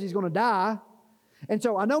Job knows he's going to die. And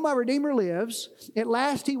so I know my Redeemer lives. At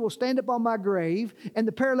last he will stand upon my grave. And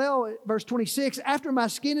the parallel, verse 26, after my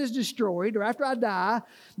skin is destroyed, or after I die,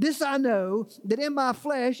 this I know, that in my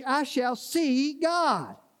flesh I shall see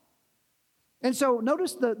God. And so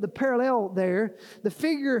notice the parallel there. The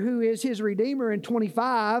figure who is his Redeemer in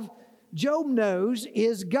 25, Job knows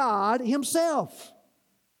is God himself.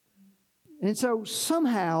 And so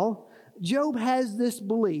somehow Job has this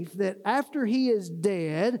belief that after he is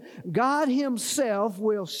dead, God himself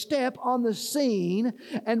will step on the scene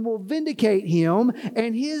and will vindicate him,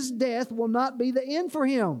 and his death will not be the end for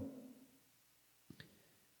him.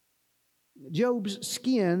 Job's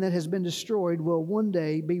skin that has been destroyed will one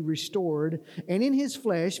day be restored, and in his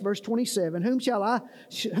flesh, verse 27,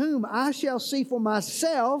 whom I shall see for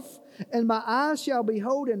myself, and my eyes shall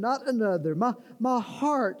behold and not another. My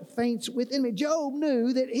heart faints within me. Job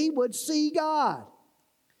knew that he would see God.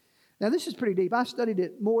 Now, this is pretty deep. I studied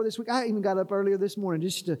it more this week. I even got up earlier this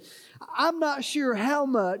morning I'm not sure how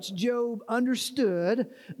much Job understood,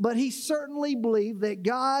 but he certainly believed that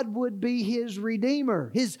God would be his Redeemer,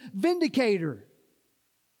 his vindicator.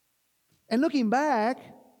 And looking back,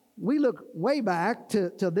 we look way back to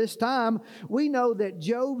this time, we know that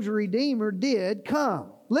Job's Redeemer did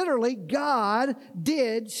come. Literally, God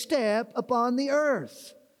did step upon the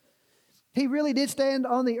earth. He really did stand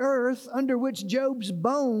on the earth under which Job's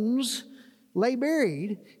bones lay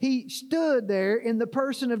buried. He stood there in the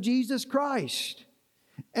person of Jesus Christ.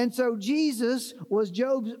 And so Jesus was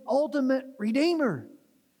Job's ultimate Redeemer.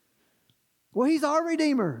 Well, he's our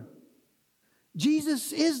Redeemer.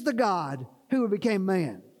 Jesus is the God who became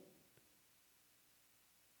man.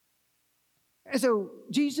 And so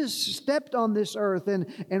Jesus stepped on this earth,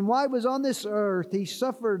 and while he was on this earth, he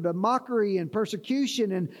suffered a mockery and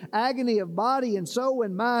persecution and agony of body and soul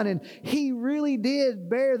and mind, and he really did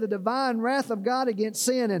bear the divine wrath of God against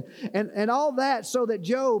sin and all that, so that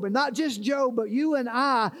Job, and not just Job, but you and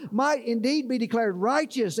I might indeed be declared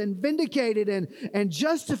righteous and vindicated and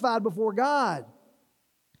justified before God.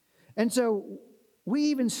 And so we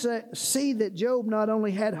even see that Job not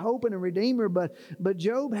only had hope in a Redeemer, but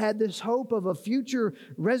Job had this hope of a future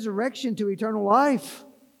resurrection to eternal life.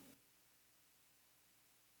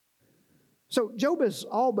 So Job has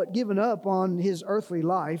all but given up on his earthly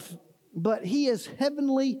life, but he is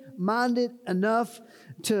heavenly minded enough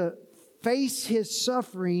to face his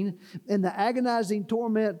suffering and the agonizing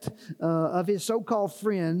torment of his so-called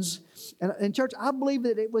friends. And church, I believe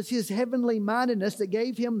that it was his heavenly mindedness that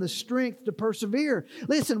gave him the strength to persevere.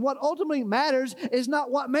 Listen, what ultimately matters is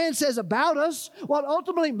not what man says about us. What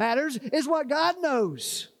ultimately matters is what God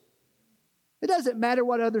knows. It doesn't matter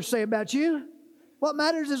what others say about you. What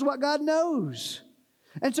matters is what God knows.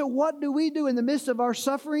 And so what do we do in the midst of our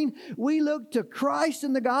suffering? We look to Christ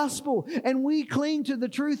and the gospel, and we cling to the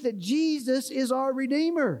truth that Jesus is our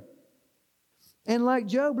Redeemer. And like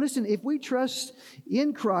Job, listen, if we trust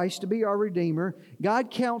in Christ to be our Redeemer,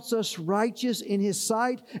 God counts us righteous in His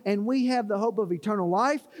sight, and we have the hope of eternal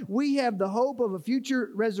life. We have the hope of a future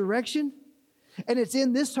resurrection. And it's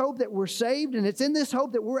in this hope that we're saved, and it's in this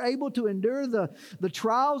hope that we're able to endure the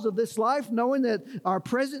trials of this life, knowing that our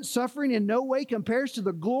present suffering in no way compares to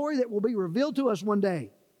the glory that will be revealed to us one day.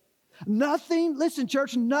 Nothing, listen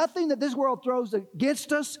church, nothing that this world throws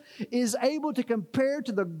against us is able to compare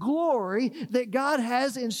to the glory that God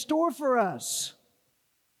has in store for us.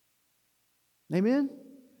 Amen?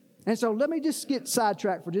 And so let me just get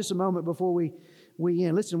sidetracked for just a moment before we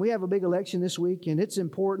end. Listen, we have a big election this week, and it's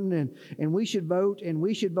important, and we should vote, and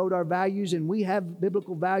we should vote our values, and we have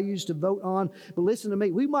biblical values to vote on. But listen to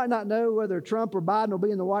me, we might not know whether Trump or Biden will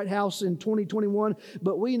be in the White House in 2021,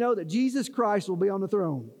 but we know that Jesus Christ will be on the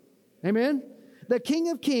throne. Amen? The King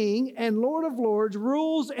of Kings and Lord of Lords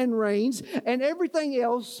rules and reigns, and everything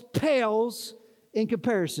else pales in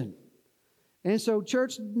comparison. And so,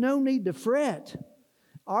 church, no need to fret.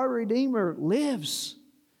 Our Redeemer lives.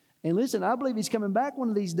 And listen, I believe He's coming back one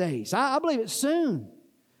of these days. I believe it soon.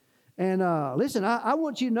 And listen, I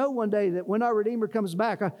want you to know one day that when our Redeemer comes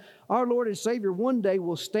back, our Lord and Savior one day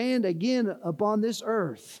will stand again upon this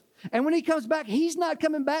earth. And when He comes back, He's not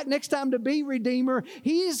coming back next time to be Redeemer.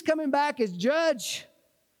 He is coming back as Judge.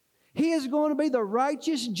 He is going to be the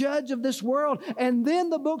righteous Judge of this world. And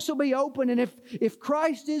then the books will be open. And if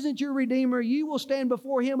Christ isn't your Redeemer, you will stand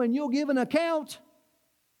before Him and you'll give an account.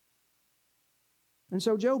 And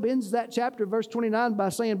so Job ends that chapter, verse 29, by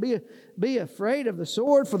saying, Be afraid of the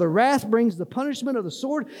sword, for the wrath brings the punishment of the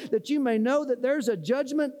sword, that you may know that there's a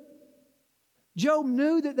judgment. Job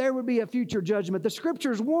knew that there would be a future judgment. The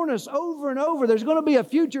Scriptures warn us over and over there's going to be a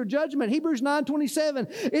future judgment. Hebrews 9:27,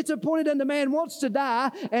 it's appointed unto man once to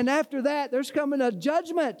die, and after that there's coming a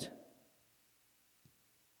judgment.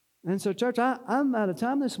 And so, church, I'm out of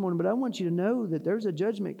time this morning, but I want you to know that there's a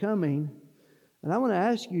judgment coming. And I want to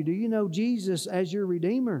ask you, do you know Jesus as your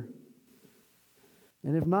Redeemer?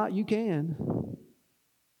 And if not, you can.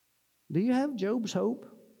 Do you have Job's hope?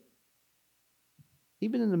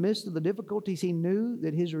 Even in the midst of the difficulties, he knew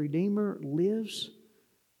that his Redeemer lives.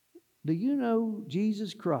 Do you know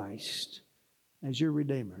Jesus Christ as your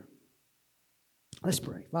Redeemer? Let's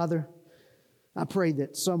pray. Father, I pray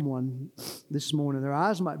that someone this morning, their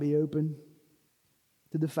eyes might be open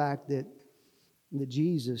to the fact that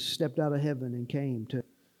Jesus stepped out of heaven and came to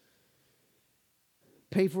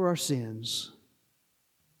pay for our sins.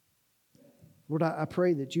 Lord, I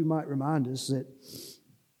pray that you might remind us that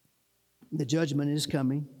the judgment is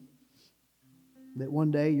coming, that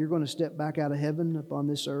one day you're going to step back out of heaven upon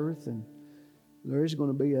this earth, and there is going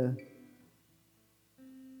to be a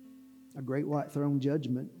great white throne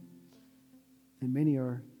judgment, and many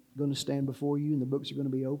are going to stand before you, and the books are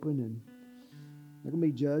going to be open, and they're going to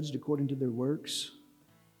be judged according to their works.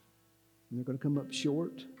 And they're going to come up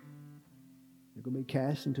short. They're going to be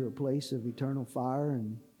cast into a place of eternal fire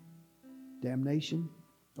and damnation,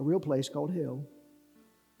 a real place called hell.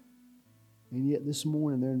 And yet this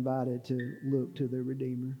morning they're invited to look to their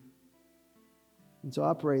Redeemer. And so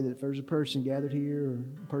I pray that if there's a person gathered here or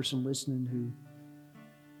a person listening who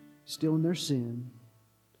is still in their sin,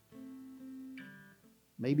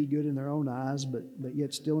 maybe good in their own eyes, but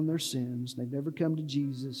yet still in their sins. They've never come to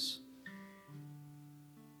Jesus.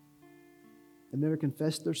 They've never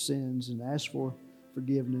confessed their sins and asked for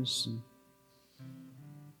forgiveness and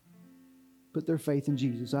put their faith in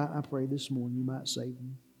Jesus. I pray this morning you might save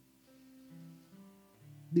them.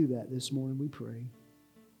 Do that this morning, we pray.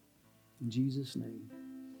 In Jesus' name,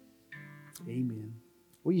 amen.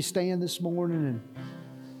 Will you stand this morning and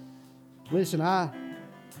listen, I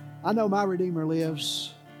know my Redeemer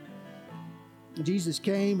lives. Jesus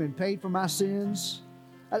came and paid for my sins.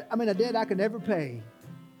 I mean, a debt I could never pay.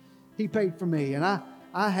 He paid for me. And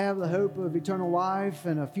I have the hope of eternal life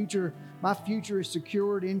and a future. My future is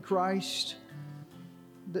secured in Christ.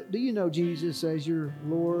 Do you know Jesus as your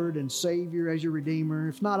Lord and Savior, as your Redeemer?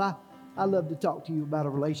 If not, I love to talk to you about a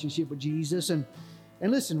relationship with Jesus. And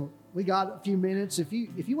listen, we got a few minutes. If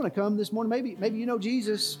you want to come this morning, maybe you know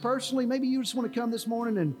Jesus personally. Maybe you just want to come this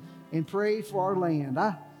morning and pray for our land.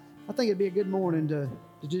 I I think it'd be a good morning to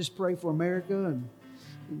just pray for America, and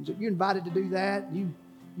you're invited to do that. You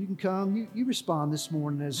can come. You respond this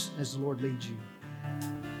morning as the Lord leads you.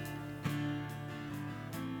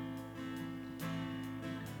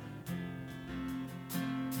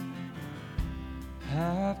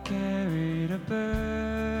 I've carried a burden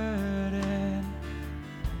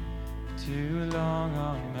too long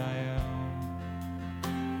on my own.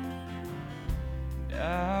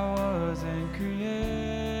 I wasn't created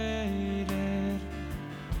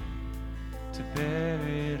to bear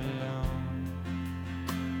it alone.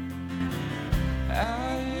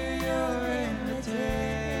 I hear your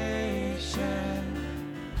invitation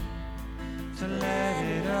to let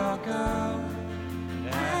it all go.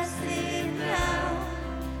 I see it now,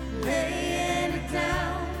 laying it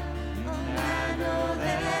down. Oh, I know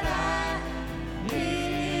that I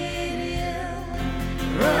need you.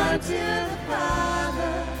 Run to the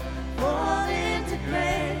Father, fall into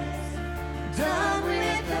grace. Done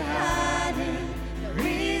with the hiding, no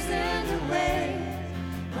reason to wait.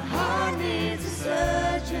 My heart needs a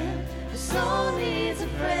surgeon, the soul needs a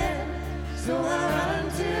friend. So I run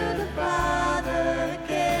to the Father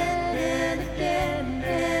again and again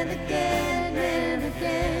and again and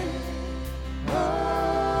again.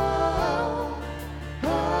 Oh,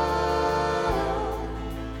 oh,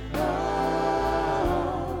 oh.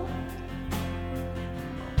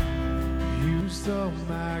 You saw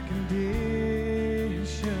my condition,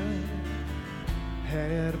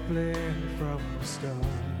 had a plan from the start.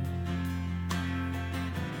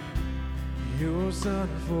 Your son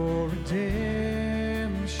for redemption,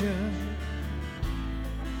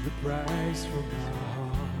 the price for my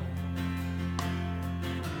heart.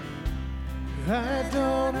 I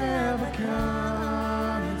don't have a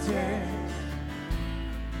contest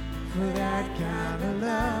for that kind of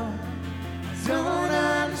love. I don't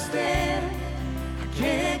understand, I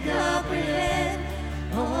can't comprehend.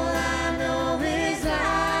 All I know is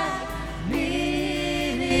I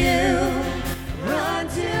need you. Run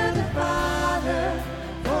to the Father,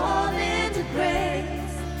 fall into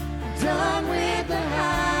grace. Done with the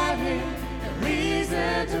hiding, no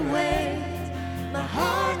reason to wait. My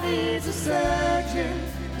heart needs a surgeon,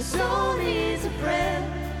 the soul needs a friend.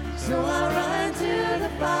 So I run to the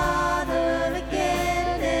Father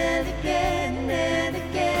again and again and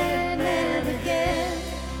again and again.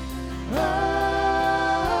 Oh,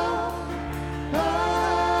 oh,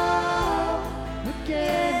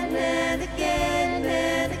 again and again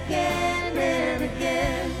and again and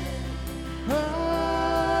again. Oh,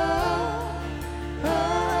 oh,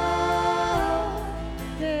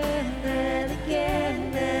 again and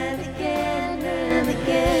again and again and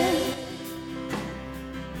again.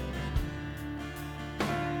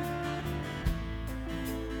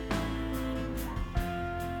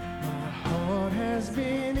 My heart has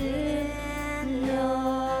been in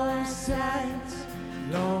your sight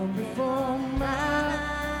long before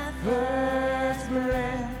my first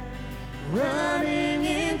breath, running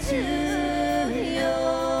into your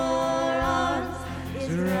arms is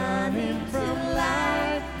running from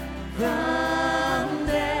life, from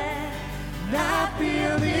death. And I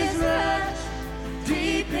feel this rush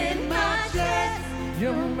deep in my chest.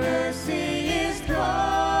 Your mercy is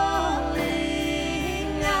calling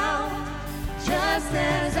out. Just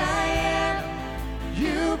as I am,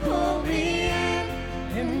 you pull me in,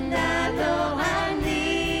 and I know I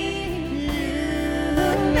need you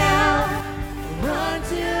now. Run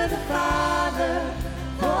to the Father,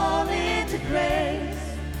 fall into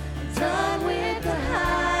grace. Done with the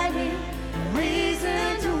hiding, no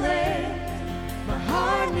reason to wait. My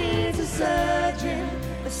heart needs a surgeon,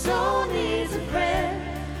 my soul needs a friend.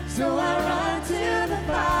 So I run to the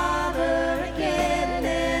Father again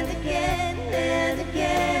and again and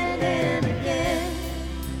again and again.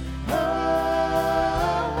 Oh,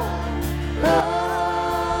 oh,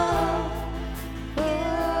 oh,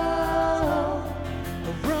 I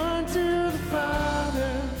run to the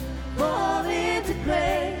Father, fall into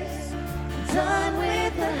grace. Done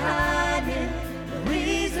with the hiding, no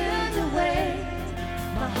reason to wait.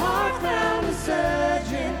 My heart found a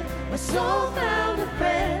surgeon, my soul found a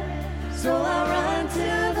friend. So I run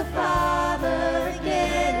to the Father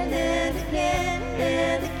again and again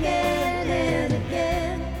and again and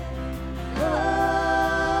again. Oh,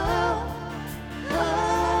 oh,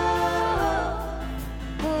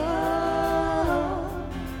 oh.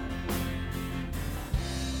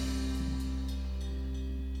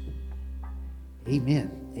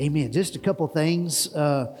 Amen. Amen. Just a couple things.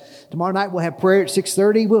 Tomorrow night we'll have prayer at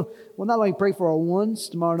 6:30. We'll not only pray for our ones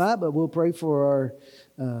tomorrow night, but we'll pray for our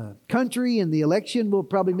country and the election. We'll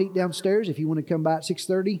probably meet downstairs if you want to come by at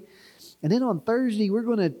 6:30. And then on Thursday, we're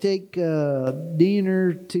going to take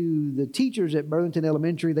dinner to the teachers at Burlington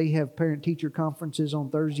Elementary. They have parent-teacher conferences on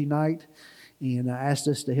Thursday night, and asked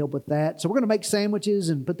us to help with that. So we're going to make sandwiches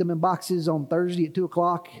and put them in boxes on Thursday at 2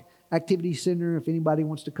 o'clock. Activity Center. If anybody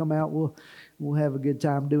wants to come out, we'll have a good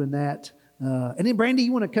time doing that. And then, Brandy,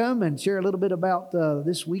 you want to come and share a little bit about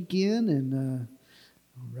this weekend? And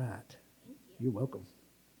all right, you're welcome.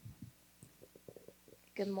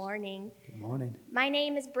 Good morning. Good morning. My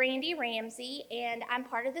name is Brandy Ramsey, and I'm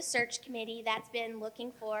part of the search committee that's been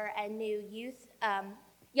looking for a new youth,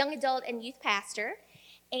 young adult and youth pastor.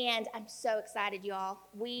 And I'm so excited, y'all.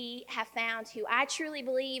 We have found who I truly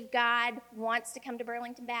believe God wants to come to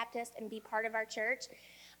Burlington Baptist and be part of our church.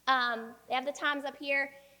 They have the times up here.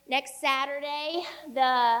 Next Saturday,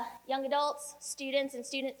 the young adults, students, and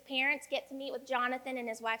students' parents get to meet with Jonathan and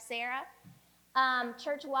his wife, Sarah.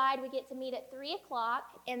 Church-wide, we get to meet at 3 o'clock.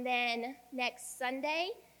 And then next Sunday,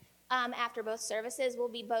 after both services, we'll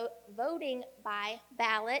be voting by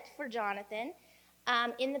ballot for Jonathan.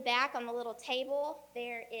 In the back on the little table,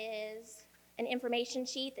 there is an information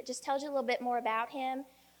sheet that just tells you a little bit more about him.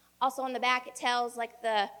 Also on the back, it tells like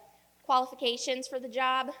the qualifications for the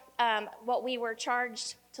job, what we were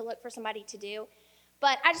charged to look for somebody to do.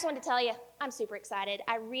 But I just wanted to tell you, I'm super excited.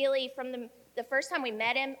 I really, from the first time we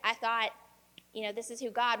met him, I thought, this is who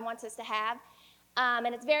God wants us to have.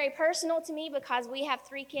 And it's very personal to me because we have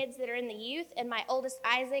 3 kids that are in the youth, and my oldest,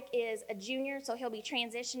 Isaac, is a junior, so he'll be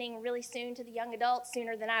transitioning really soon to the young adults,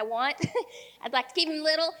 sooner than I want. I'd like to keep him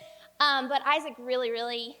little. But Isaac really,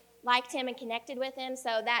 really liked him and connected with him,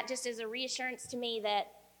 so that just is a reassurance to me that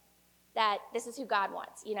this is who God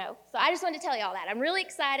wants, So I just wanted to tell you all that. I'm really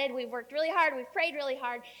excited. We've worked really hard. We've prayed really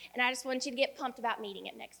hard, and I just want you to get pumped about meeting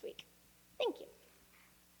him next week. Thank you.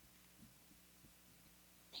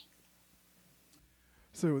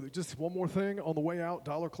 So just one more thing on the way out,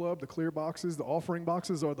 Dollar Club, the clear boxes, the offering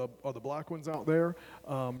boxes are the black ones out there,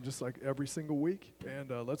 just like every single week.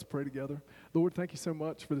 And let's pray together. Lord, thank you so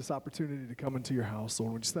much for this opportunity to come into your house.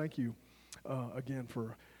 Lord, we just thank you again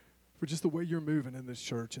for just the way you're moving in this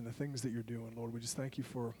church and the things that you're doing. Lord, we just thank you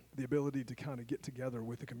for the ability to kind of get together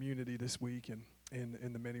with the community this week and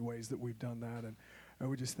in the many ways that we've done that. And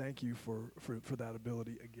we just thank you for that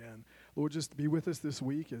ability again. Lord, just be with us this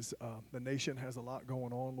week as the nation has a lot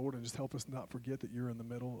going on, Lord, and just help us not forget that you're in the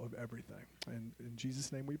middle of everything. And in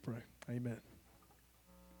Jesus' name we pray. Amen.